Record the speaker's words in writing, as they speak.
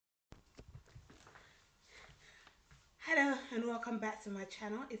Hello and welcome back to my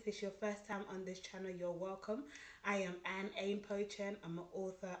channel. If it's your first time on this channel, you're welcome. I am A.H.P. I'm an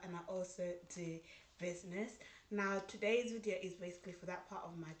author and I also do business. Now today's video is basically for that part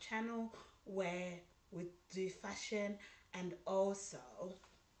of my channel where we do fashion, and also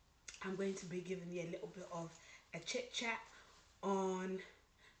I'm going to be giving you a little bit of a chit chat on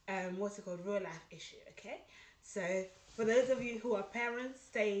what's it called, real life issue. Okay, so for those of you who are parents,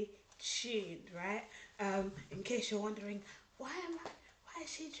 stay tuned, right? In case you're wondering, why is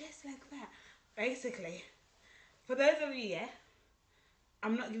she dressed like that? Basically, for those of you, yeah,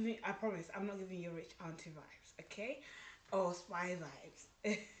 I promise I'm not giving you rich auntie vibes, okay, or spy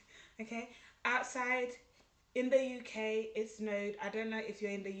vibes. Okay, outside in the UK it snowed. I don't know if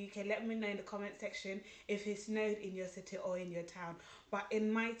you're in the UK, let me know in the comment section if it snowed in your city or in your town. But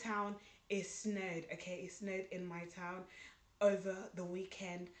in my town it snowed. Okay, it snowed in my town over the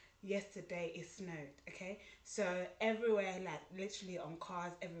weekend. Yesterday it snowed. Okay, so everywhere, like literally on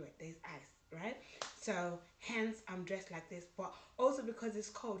cars everywhere, there's ice, right? So hence I'm dressed like this. But also because it's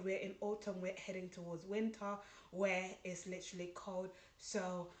cold, we're in autumn, we're heading towards winter where it's literally cold.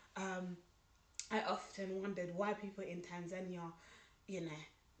 So I often wondered why people in Tanzania, you know,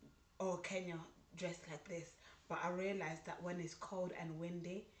 or Kenya dress like this. But I realized that when it's cold and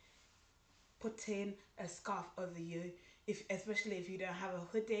windy, putting a scarf over you, if especially if you don't have a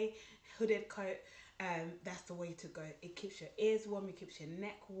hooded coat, that's the way to go. It keeps your ears warm, it keeps your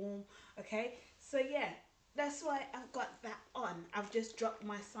neck warm. Okay, so yeah, that's why I've got that on. I've just dropped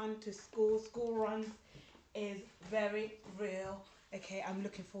my son to school. School runs is very real. Okay, I'm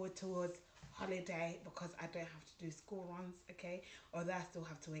looking forward towards holiday because I don't have to do school runs. Okay, although I still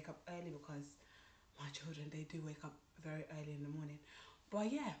have to wake up early because my children, they do wake up very early in the morning.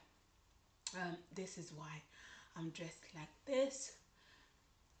 But yeah, this is why I'm dressed like this.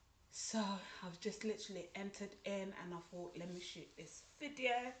 So I've just literally entered in and I thought, let me shoot this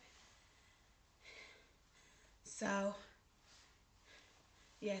video. So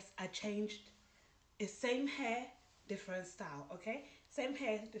yes, I changed. It's same hair, different style. Okay, same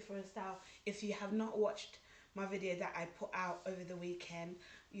hair, different style. If you have not watched my video that I put out over the weekend,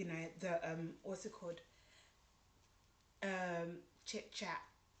 you know, the what's it called, chit chat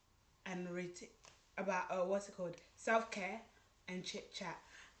and about what's it called, self-care and chit chat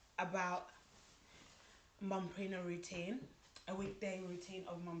about Momprino routine, a weekday routine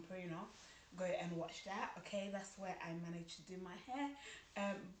of Momprino. Go and watch that. Okay, that's where I managed to do my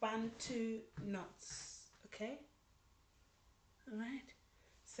hair. Bantu knots. Okay, all right.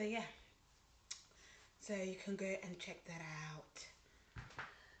 So yeah, so you can go and check that out.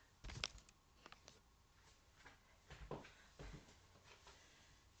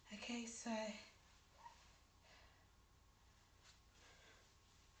 Okay, so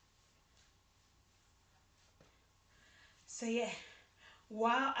yeah,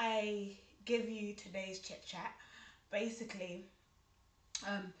 while I give you today's chit chat, basically,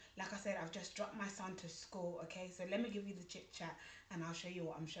 like I said, I've just dropped my son to school. Okay, so let me give you the chit chat and I'll show you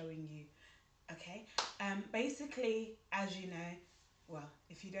what I'm showing you. Okay, basically, as you know, well,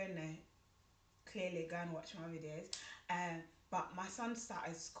 if you don't know, clearly go and watch my videos. But my son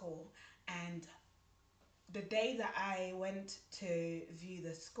started school, and the day that I went to view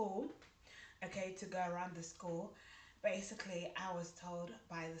the school, okay, to go around the school, basically I was told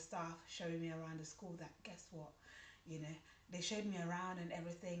by the staff showing me around the school that guess what, you know, they showed me around and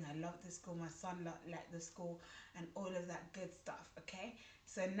everything. I loved the school, my son liked the school and all of that good stuff. Okay,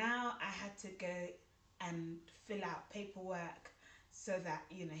 so now I had to go and fill out paperwork so that,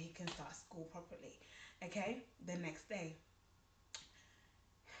 you know, he can start school properly, okay, the next day.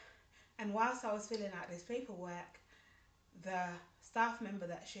 And whilst I was filling out this paperwork, the staff member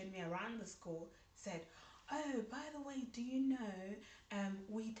that showed me around the school said, "Oh, by the way, do you know,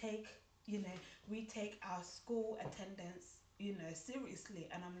 we take, you know, we take our school attendance, you know, seriously."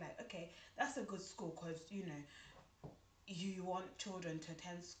 And I'm like, okay, that's a good school because, you know, you want children to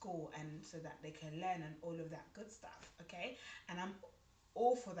attend school and so that they can learn and all of that good stuff. Okay, and I'm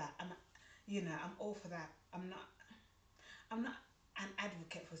all for that. You know, I'm all for that. I'm not an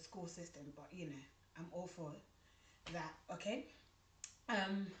advocate for school system, but you know, I'm all for that. Okay.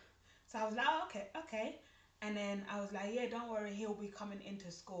 Um, so I was like, oh, okay, okay. And then I was like, yeah, don't worry, he'll be coming into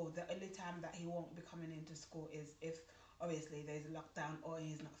school. The only time that he won't be coming into school is if obviously there's a lockdown or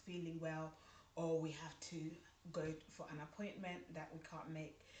he's not feeling well or we have to go for an appointment that we can't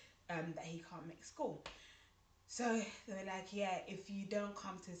make, that he can't make school. So they were like, yeah, if you don't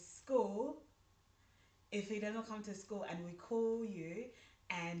come to school, if he doesn't come to school and we call you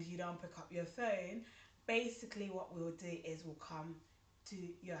and you don't pick up your phone, basically what we'll do is we'll come to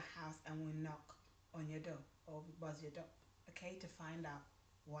your house and we'll knock. on your door or buzz your door, okay, to find out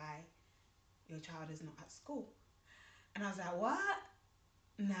why your child is not at school. And I was like, what?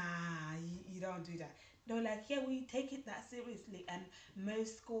 Nah, you don't do that. They were like, yeah, we take it that seriously, and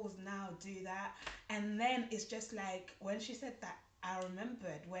most schools now do that. And then it's just like when she said that, I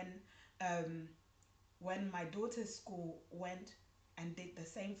remembered um when my daughter's school went and did the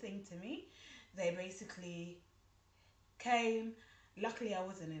same thing to me. They basically came. Luckily, I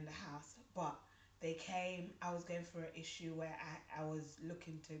wasn't in the house, but they came. I was going through an issue where I was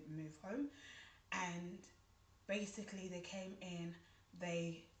looking to move home, and basically they came in,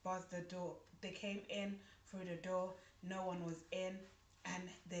 they buzzed the door, they came in through the door, no one was in, and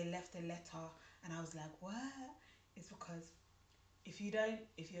they left a letter. And I was like, what? It's because if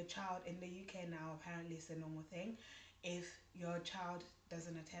your child in the UK now, apparently it's a normal thing, if your child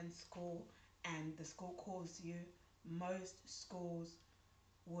doesn't attend school and the school calls you, most schools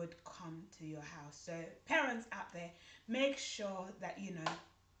would come to your house. So parents out there, make sure that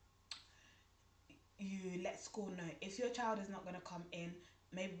you let school know if your child is not going to come in,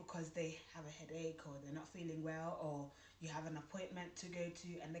 maybe because they have a headache or they're not feeling well, or you have an appointment to go to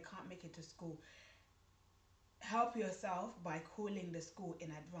and they can't make it to school. Help yourself by calling the school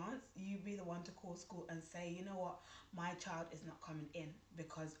in advance. You be the one to call school and say, you know what, my child is not coming in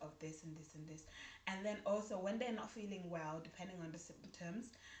because of this and this and this. And then also, when they're not feeling well, depending on the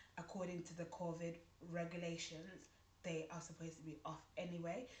symptoms, according to the COVID regulations, they are supposed to be off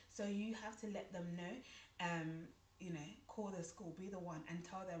anyway. So you have to let them know. Call the school, be the one, and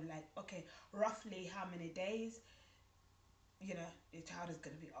tell them, like, okay, roughly how many days your child is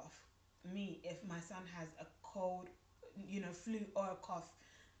going to be off. Me, if my son has a cold, flu or a cough,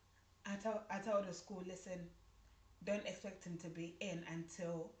 I tell the school, listen, don't expect him to be in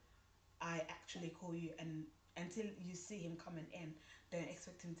until I actually call you, and until you see him coming in, don't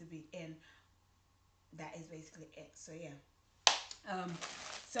expect him to be in. That is basically it. So yeah. Um,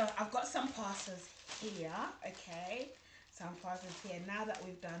 so I've got some parcels here. Okay, some parcels here. Now that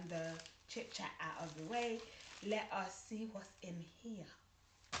we've done the chit chat out of the way, let us see what's in here.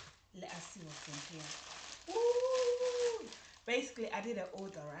 Let us see what's in here. Ooh. Basically, I did an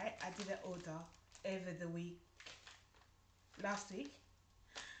order, right? I did an order over the week, last week,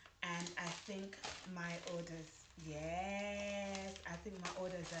 and I think my orders, yes, I think my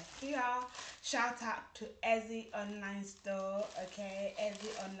orders are here. Shout out to Ezzy Online Store, okay?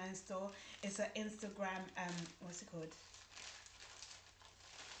 Ezzy Online Store. It's an Instagram, what's it called?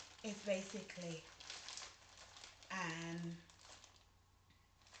 It's basically an,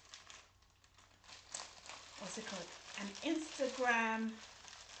 what's it called? An Instagram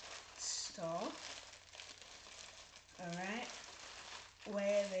store, all right,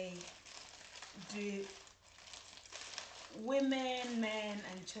 where they do women, men,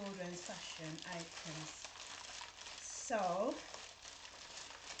 and children's fashion items. So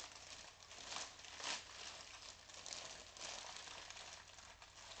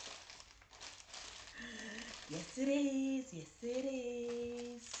yes it is, yes it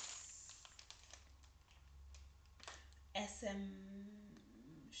is. SM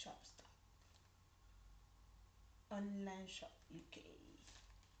Shop Stop, Online Shop UK,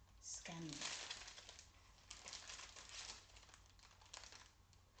 scan.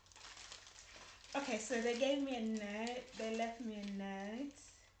 Okay, so they gave me a note, they left me a note.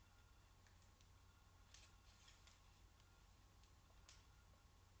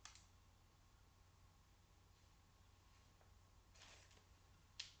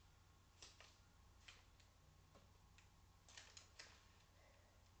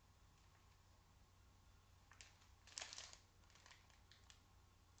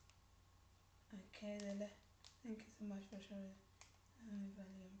 Okay, they left. Thank you so much for sharing. I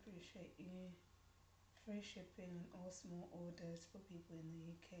value and appreciate you. Free shipping on all small orders for people in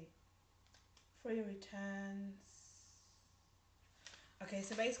the UK. Free returns. Okay,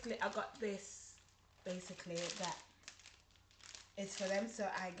 so basically I got this, basically that is for them, so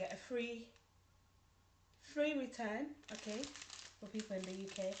I get a free return, okay, for people in the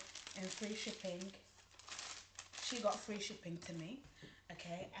UK, and free shipping. She got free shipping to me,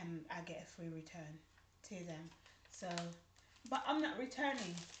 okay, and I get a free return to them. So, but I'm not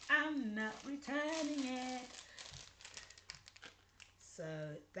returning. I'm not returning it. So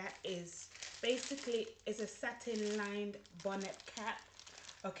that is basically, it's a satin lined bonnet cap,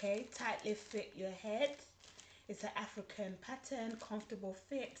 okay, tightly fit your head. It's an African pattern, comfortable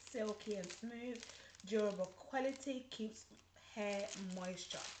fit, silky and smooth, durable quality, keeps hair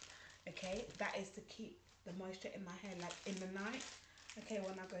moisture. Okay, that is to keep the moisture in my hair, like in the night. Okay,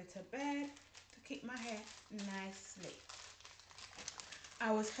 when I go to bed, to keep my hair nicely.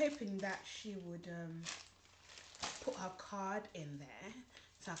 I was hoping that she would put her card in there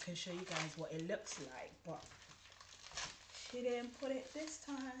so I can show you guys what it looks like, but she didn't put it this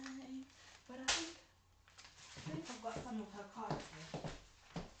time. But I think I've got some of her cards here.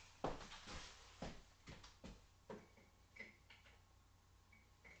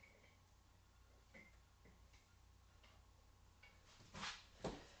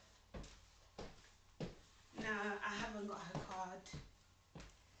 No, I haven't got her card.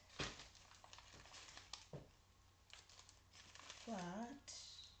 But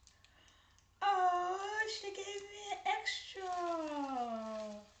oh, she gave me an extra.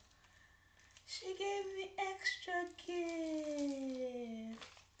 She gave me extra gift.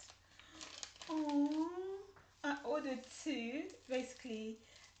 Oh, I ordered two. Basically,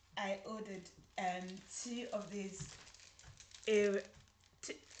 I ordered two of these ear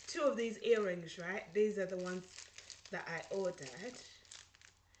t- two of these earrings, right? These are the ones that I ordered,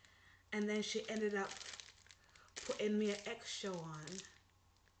 and then she ended up putting me an extra one.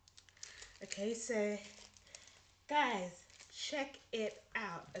 Okay, so guys, check it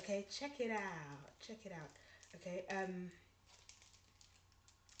out. Okay, check it out. Check it out. Okay,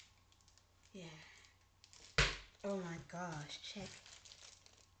 yeah. Oh my gosh,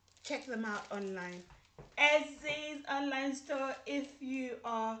 check them out online. Essie's online store. If you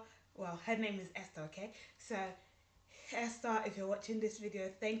are, well, her name is Esther. Okay, so Esther, if you're watching this video,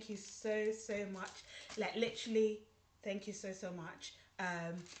 thank you so much. Like literally, thank you so much.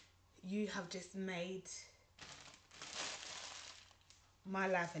 You have just made my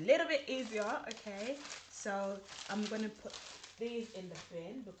life a little bit easier. Okay, so I'm gonna put these in the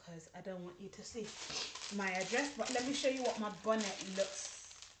bin because I don't want you to see my address. But let me show you what my bonnet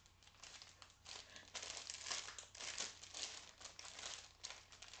looks.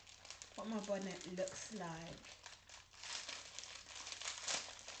 What my bonnet looks like.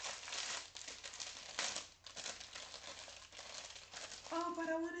 Oh, but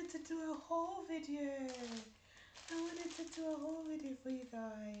I wanted to do a whole video. I wanted to do a whole video for you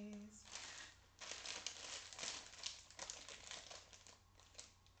guys.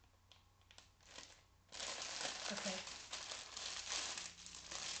 Okay.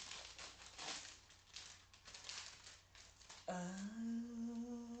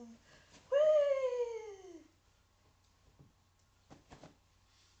 Woo!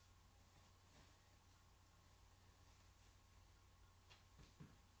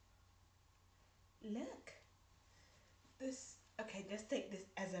 Look. This, okay, just take this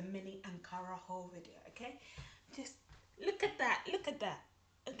as a mini Ankara haul video, okay? Just look at that,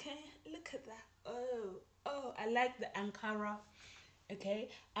 okay? Look at that. Oh, I like the Ankara, okay?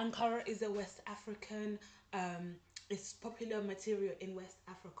 Ankara is a West African, it's popular material in West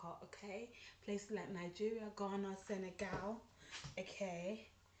Africa, okay? Places like Nigeria, Ghana, Senegal, okay?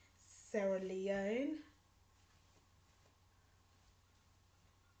 Sierra Leone.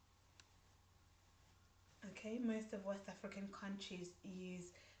 Okay, most of West African countries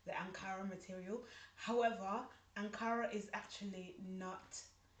use the Ankara material. However, Ankara is actually not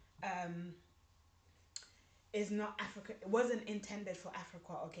is not Africa. It wasn't intended for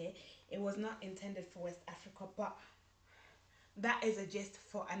Africa, okay? It was not intended for West Africa, but that is a gist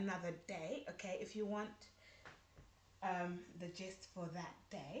for another day, okay? If you want the gist for that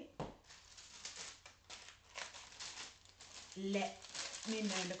day, let me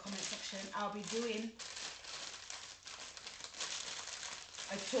know in the comment section. I'll be doing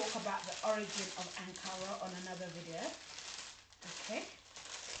I talk about the origin of Ankara on another video, okay?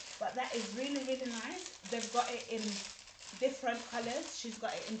 But that is really nice. They've got it in different colors. She's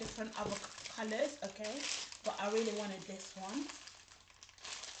got it in different other colors, okay? But I really wanted this one.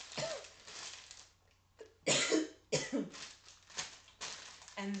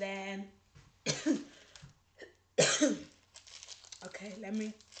 And then, okay, let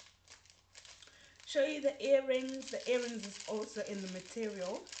me show you the earrings. The earrings is also in the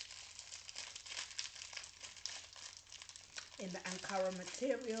material, in the Ankara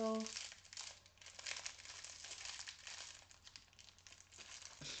material.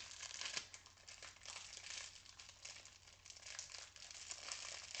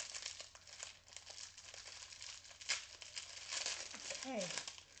 Okay,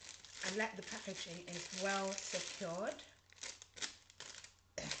 I like the packaging. It's well secured.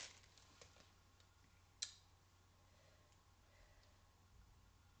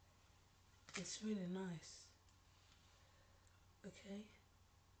 It's really nice. Okay.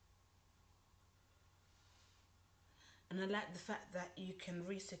 And I like the fact that you can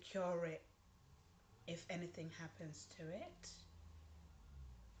re-secure it if anything happens to it.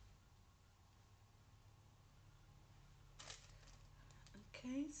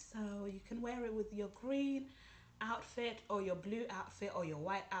 Okay, so you can wear it with your green outfit or your blue outfit or your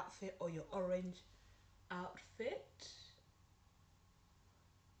white outfit or your orange outfit.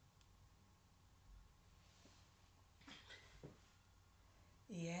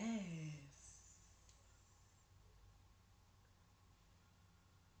 Yes.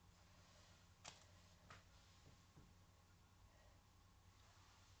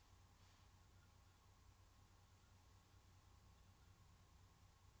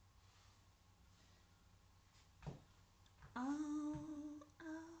 Oh, oh,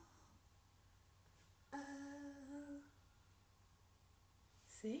 oh.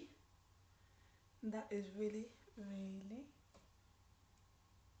 See, that is really, really,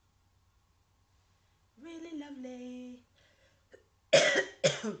 really lovely.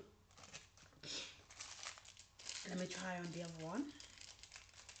 Let me try on the other one.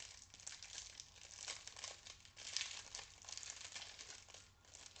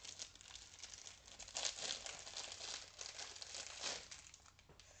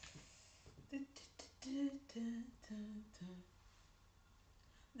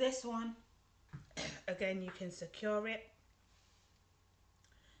 This one, again, you can secure it.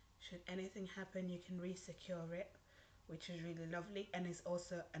 Should anything happen, you can re-secure it, which is really lovely. And it's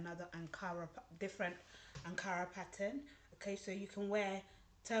also another ankara, different ankara pattern. Okay, so you can wear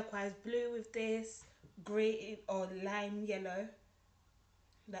turquoise blue with this, green or lime yellow,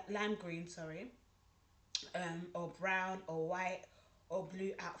 that lime green, sorry, or brown or white or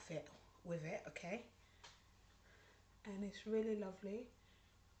blue outfit with it. Okay, and it's really lovely.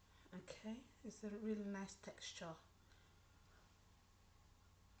 Okay, it's a really nice texture,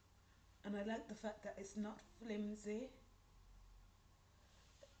 and I like the fact that it's not flimsy.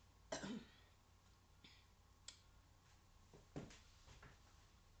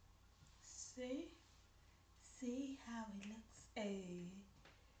 See, see how it looks. Hey,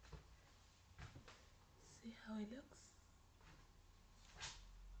 see how it looks.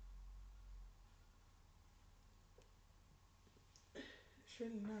 It's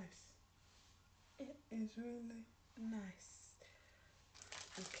really nice. It is really nice.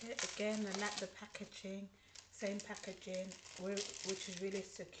 Okay, again, I like the packaging. Same packaging, which is really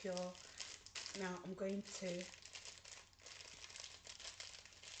secure. Now I'm going to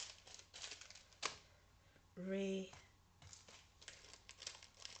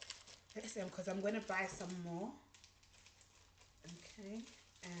listen, because I'm going to buy some more. Okay,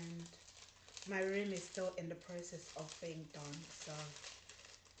 and my room is still in the process of being done, so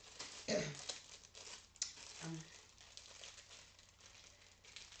I'm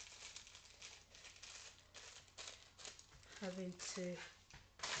having to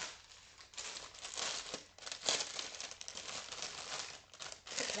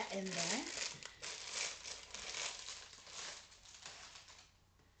put that in there.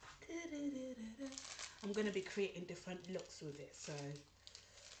 I'm going to be creating different looks with it, so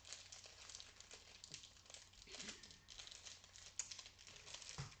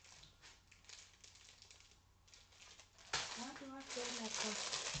why do I feel like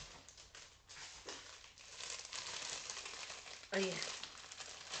oh yeah,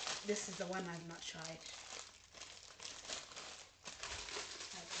 this is the one I've not tried.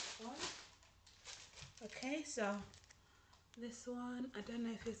 Like this one. Okay, so this one, I don't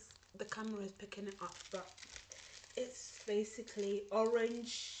know if it's the camera is picking it up, but it's basically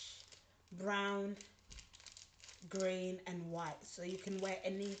orange, brown, green and white, so you can wear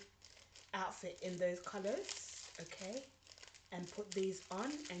any outfit in those colors. Okay, and put these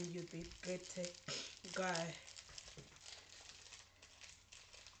on and you'll be good to go.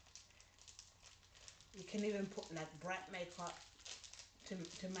 You can even put like bright makeup to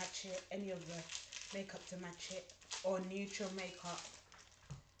match it, any of the makeup to match it, or neutral makeup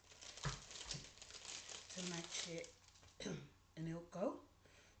to match it, and it'll go.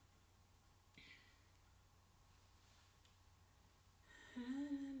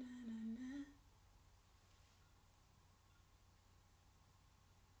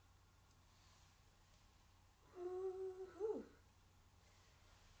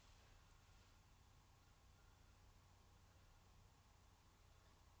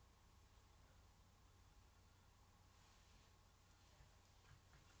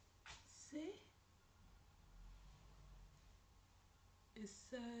 See, it's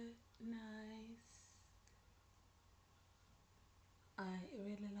so nice. I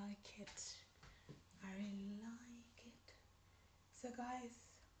really like it. I really like it. So guys,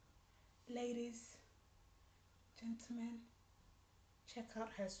 ladies, gentlemen, check out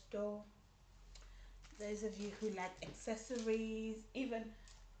her store. Those of you who like accessories, even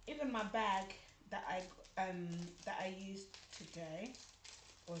my bag that I used today.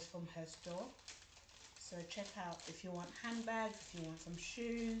 was from her store. So check out if you want handbags, if you want some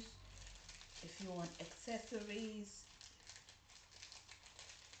shoes, if you want accessories.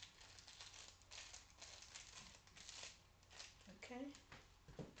 Okay,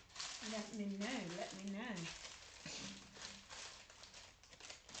 let me know.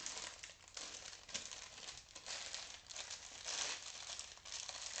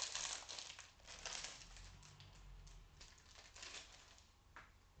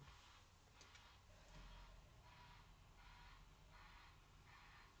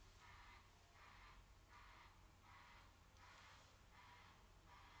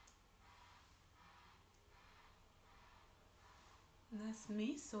 That's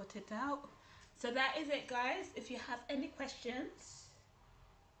me sorted out. So that is it, guys. If you have any questions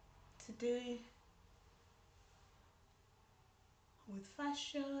to do with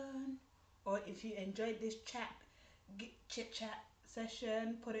fashion, or if you enjoyed this chit chat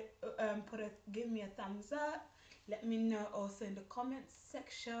session, give me a thumbs up. Let me know also in the comments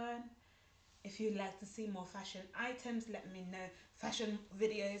section. If you'd like to see more fashion items, let me know. Fashion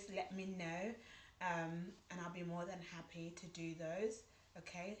videos, let me know. And I'll be more than happy to do those.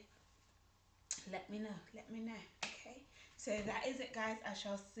 Okay, let me know. Okay, so that is it, guys. I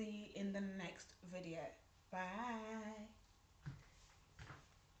shall see you in the next video. Bye.